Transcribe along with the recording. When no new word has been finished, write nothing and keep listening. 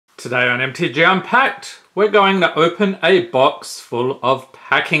Today on MTG Unpacked, we're going to open a box full of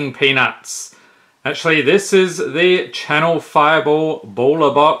packing peanuts. Actually, this is the ChannelFireball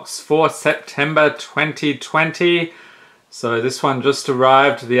Baller box for September 2020. So this one just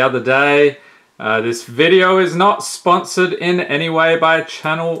arrived the other day. This video is not sponsored in any way by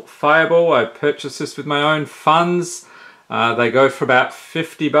ChannelFireball. I purchased this with my own funds. They go for about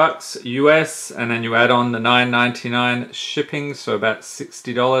 $50 US, and then you add on the $9.99 shipping, so about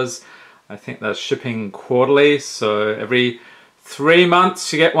 $60. I think they're shipping quarterly, so every 3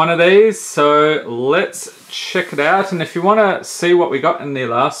 months you get one of these. So let's check it out, and if you want to see what we got in the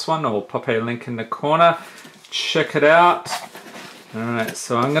last one, I'll pop a link in the corner. Check it out. Alright,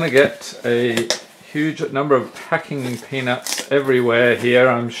 so I'm going to get a huge number of packing peanuts everywhere here,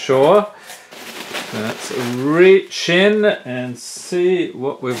 I'm sure. Let's reach in and see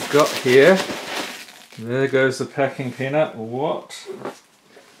what we've got here. There goes the packing peanut. What?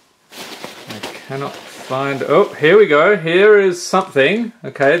 I cannot find... Oh, here we go. Here is something.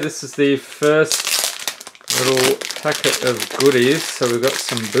 Okay, this is the first little packet of goodies. So we've got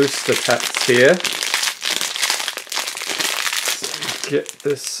some booster packs here. So get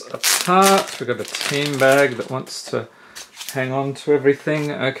this apart. We've got a team bag that wants to hang on to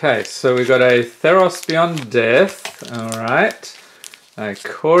everything. Okay, so we got a Theros Beyond Death, alright, a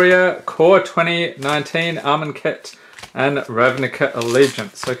Core 2019, Armenket, and Ravnica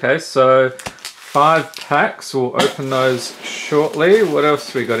Allegiance. Okay, so 5 packs, we'll open those shortly. What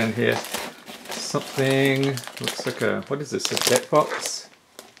else we got in here? Something, looks like a, what is this, a deck box?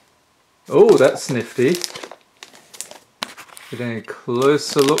 Oh, that's nifty. Getting a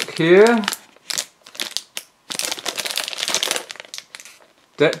closer look here.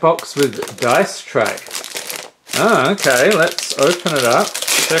 Deck box with dice tray. Oh, okay, let's open it up,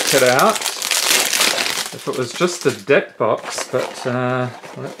 check it out. If it was just a deck box, but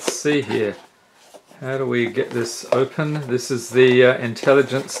let's see here. How do we get this open? This is the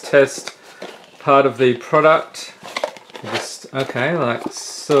intelligence test part of the product. Just, okay, like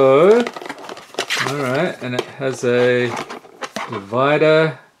so. Alright, and it has a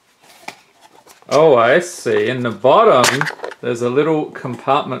divider. Oh, I see. In the bottom, there's a little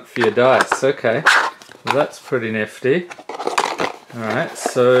compartment for your dice. Okay, well, that's pretty nifty. Alright,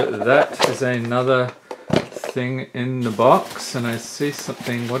 so that is another thing in the box, and I see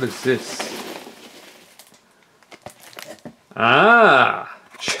something. What is this? Ah,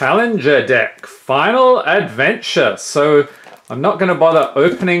 Challenger deck, Final Adventure. So I'm not going to bother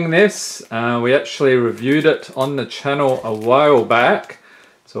opening this. We actually reviewed it on the channel a while back.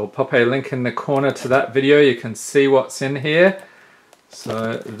 So I'll pop a link in the corner to that video. You can see what's in here.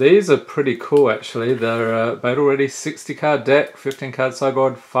 So these are pretty cool actually. They're battle ready 60 card deck, 15 card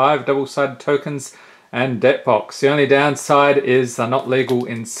sideboard, 5 double-sided tokens, and deck box. The only downside is they're not legal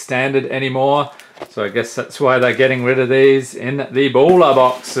in standard anymore. So I guess that's why they're getting rid of these in the baller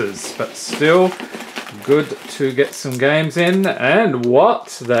boxes. But still, good to get some games in. And what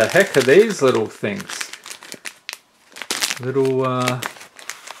the heck are these little things? Little...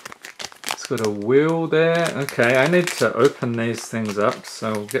 got a wheel there. Okay, I need to open these things up,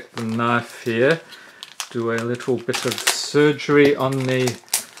 so I'll get the knife here, do a little bit of surgery on the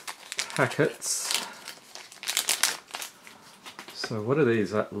packets. So what are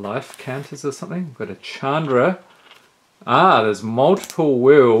these, like life counters or something? Got a Chandra. Ah, there's multiple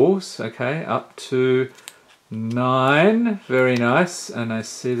wheels. Okay, up to 9. Very nice. And I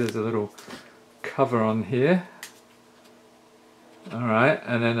see there's a little cover on here. Alright,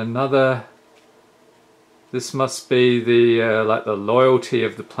 and then another. This must be the like the loyalty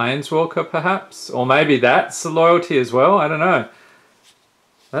of the Planeswalker, perhaps, or maybe that's the loyalty as well. I don't know.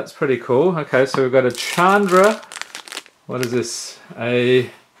 That's pretty cool. Okay, so we've got a Chandra. What is this?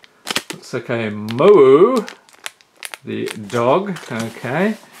 Looks like a Moo, the dog.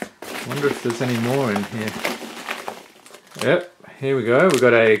 Okay. Wonder if there's any more in here. Yep. Here we go. We've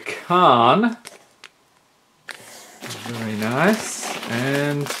got a Khan. Very nice.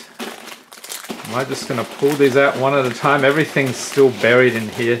 And am I just going to pull these out one at a time? Everything's still buried in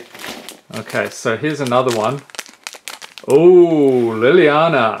here. Okay, so here's another one. Oh,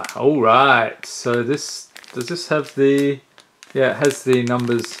 Liliana. All right. So this, does this have the... Yeah, it has the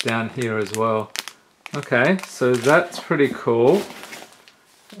numbers down here as well. Okay, so that's pretty cool.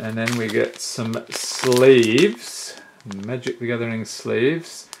 And then we get some sleeves. Magic the Gathering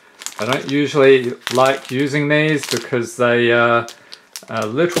sleeves. I don't usually like using these because they are a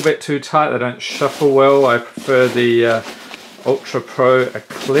little bit too tight. They don't shuffle well. I prefer the Ultra Pro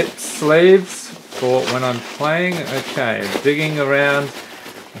Eclipse sleeves for when I'm playing. Okay, digging around.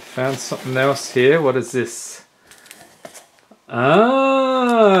 I found something else here. What is this?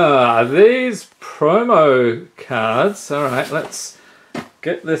 Ah, are these promo cards. Alright, let's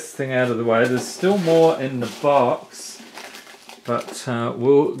get this thing out of the way. There's still more in the box, but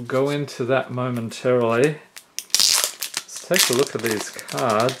we'll go into that momentarily. Let's take a look at these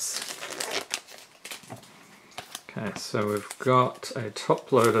cards. Okay, so we've got a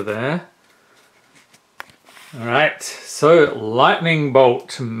top loader there. Alright, so Lightning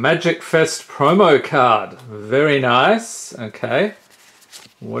Bolt Magic Fest promo card. Very nice. Okay.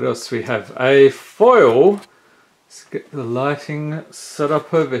 What else we have? A foil. Let's get the lighting set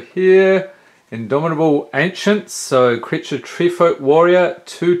up over here. Indomitable Ancients. So creature Treefolk Warrior.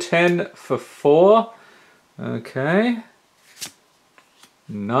 210 for 4. Okay.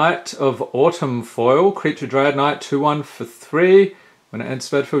 Knight of Autumn foil. Creature Dryad Knight. 2/1 for 3. When it enters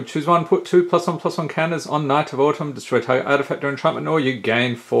battlefield, choose one, put 2+1/+1 counters on Knight of Autumn, destroy target artifact or enchantment, or you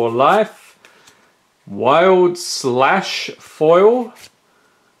gain 4 life. Wild Slash foil.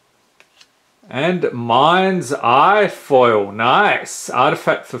 And Mind's Eye foil. Nice.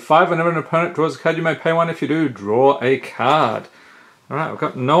 Artifact for 5. Whenever an opponent draws a card, you may pay 1. If you do, draw a card. Alright, I've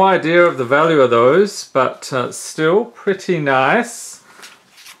got no idea of the value of those, but still pretty nice.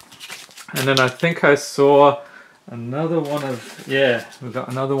 And then I think I saw another one of, yeah, we've got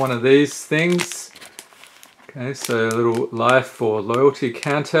another one of these things. Okay, so a little life or loyalty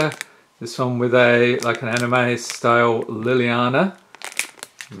counter. This one with a, like an anime style Liliana.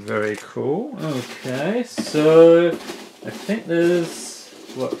 Very cool. Okay, so I think there's,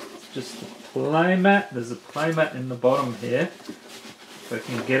 what, just a playmat? There's a playmat in the bottom here. If I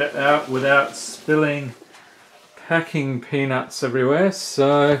can get it out without spilling packing peanuts everywhere.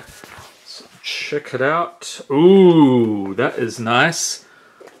 So check it out. Ooh, that is nice.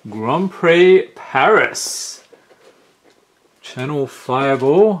 Grand Prix Paris.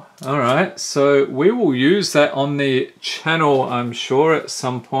 ChannelFireball. Alright, so we will use that on the channel, I'm sure, at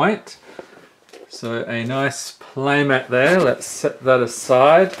some point. So a nice playmat there. Let's set that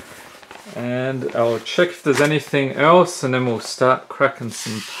aside. And I'll check if there's anything else, and then we'll start cracking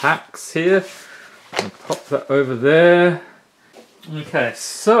some packs here. I'll pop that over there. Okay,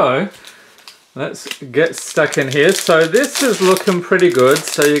 so let's get stuck in here. So this is looking pretty good.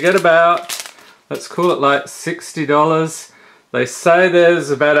 So you get about, let's call it like $60. They say there's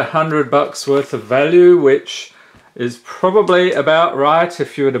about $100 worth of value, which is probably about right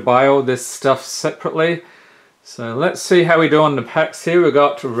if you were to buy all this stuff separately. So let's see how we do on the packs here. We've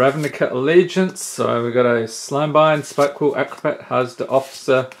got Ravnica Allegiance. So we've got a Slimebind, Spikequill, Acrobat, Hazda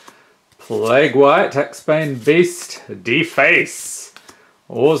Officer, Plague White, Axebane Beast, Deface,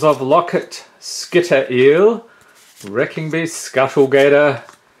 Oars of Locket, Skitter Eel, Wrecking Beast, Scuttlegator,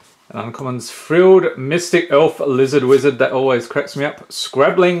 and uncommons Frilled Mystic Elf Lizard Wizard, that always cracks me up,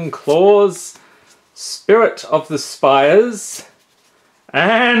 Scrabbling Claws, Spirit of the Spires,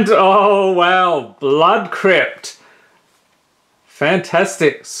 and oh wow, Blood Crypt.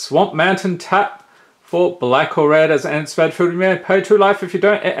 Fantastic. Swamp Mountain tap for black or red as anticipated field. You may pay 2 life if you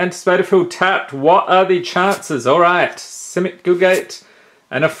don't anticipate field tapped. What are the chances? Alright, Simic Gilgate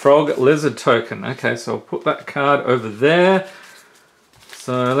and a Frog Lizard token. Okay, so I'll put that card over there.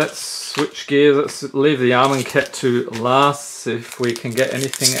 So let's switch gears. Let's leave the Almond Cat to last. See if we can get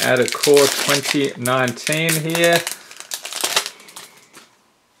anything out of Core 2019 here.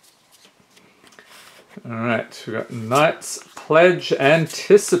 Alright, we've got Knight's Pledge,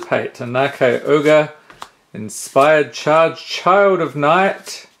 Anticipate, Anake Ogre, Inspired Charge, Child of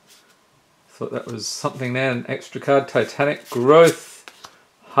Night. Thought that was something there, an extra card. Titanic Growth,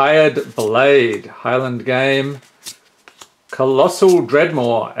 Hired Blade, Highland Game, Colossal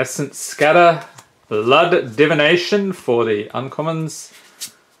Dreadmore, Essence Scatter, Blood Divination for the uncommons,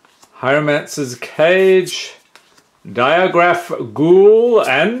 Hieromancer's Cage, Diagraph Ghoul,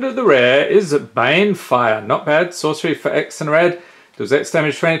 and the rare is Banefire. Not bad. Sorcery for X and red. Does X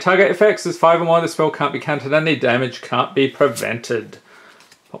damage to any target effects. There's 5 or more. The spell can't be countered. Any damage can't be prevented.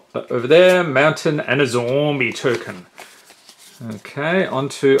 Pop that over there. Mountain and a zombie token. Okay,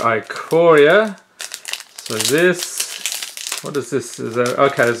 onto Ikoria. So this, what is this? Is there,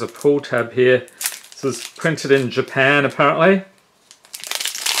 okay, there's a pull tab here. This is printed in Japan apparently.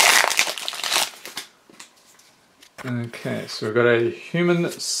 Okay, so we've got a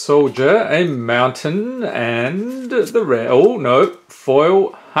Human Soldier, a Mountain, and the rare, oh no,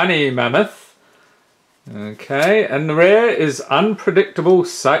 foil Honey Mammoth. Okay, and the rare is Unpredictable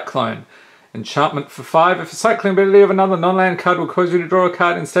Cyclone. Enchantment for 5. If a cycling ability of another non-land card will cause you to draw a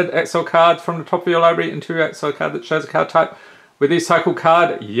card, instead exile card from the top of your library into your exile card that shows a card type with the cycle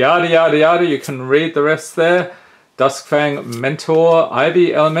card, yada yada yada. You can read the rest there. Duskfang Mentor,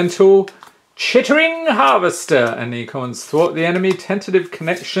 Ivy Elemental, Chittering Harvester. Any commons? Thwart the enemy. Tentative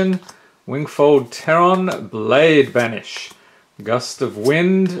Connection. Wingfold Terron. Blade Vanish. Gust of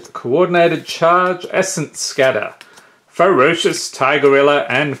Wind. Coordinated Charge. Essence Scatter. Ferocious Tigerilla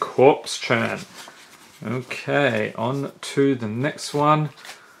and Corpse Churn. Okay, on to the next one.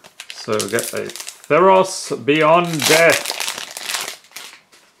 So we get a Theros Beyond Death.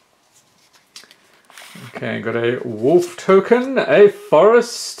 Okay, got a Wolf token, a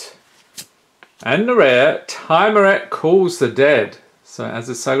Forest, and a rare Timerette Calls the Dead. So as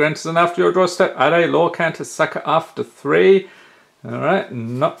the saga enters and after your doorstep, add a Lore Counter Sucker after 3. Alright,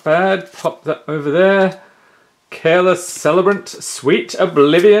 not bad. Pop that over there. Careless Celebrant, Sweet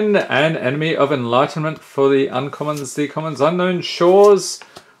Oblivion, and Enemy of Enlightenment for the uncommons, the commons. Unknown Shores,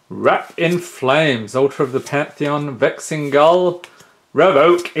 Wrap in Flames, Altar of the Pantheon, Vexing Gull,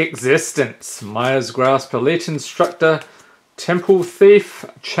 Revoke Existence, Maya's Grasp, Elite Instructor, Temple Thief,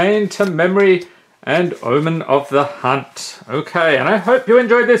 Chain to Memory, and Omen of the Hunt. Okay, and I hope you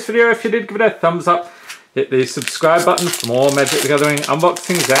enjoyed this video. If you did, give it a thumbs up. Hit the subscribe button for more Magic the Gathering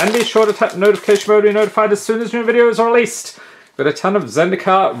unboxings, and be sure to tap the notification bell to be notified as soon as new videos are released. Got a ton of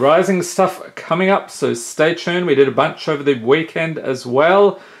Zendikar Rising stuff coming up, so stay tuned. We did a bunch over the weekend as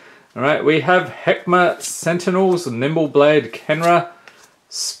well. Alright, we have Heckma Sentinels, Nimbleblade Kenra,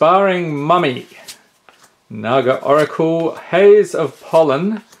 Sparring Mummy, Naga Oracle, Haze of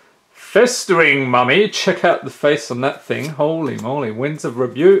Pollen, Festering Mummy, check out the face on that thing, holy moly, Winds of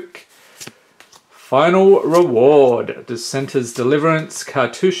Rebuke, Final Reward, Dissenter's Deliverance,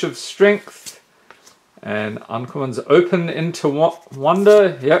 Cartouche of Strength, and uncommons Open into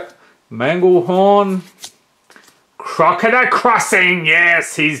Wonder, yep, Manglehorn, Crocodile Crossing,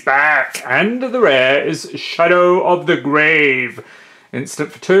 yes, he's back, and the rare is Shadow of the Grave.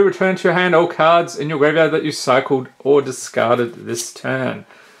 Instant for 2, return to your hand all cards in your graveyard that you cycled or discarded this turn.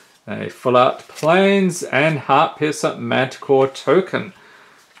 A Full Art Plains and Heart Piercer Manticore token.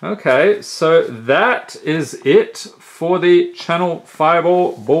 Okay, so that is it for the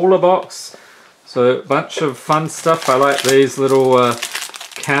ChannelFireball Baller Box. So a bunch of fun stuff. I like these little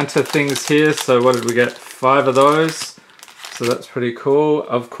counter things here. So what did we get? 5 of those. So that's pretty cool.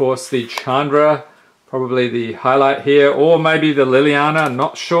 Of course, the Chandra, probably the highlight here, or maybe the Liliana,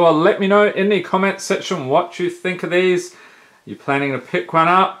 not sure. Let me know in the comments section what you think of these. Are you planning to pick one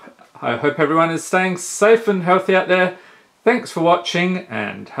up? I hope everyone is staying safe and healthy out there. Thanks for watching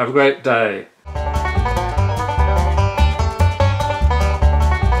and have a great day.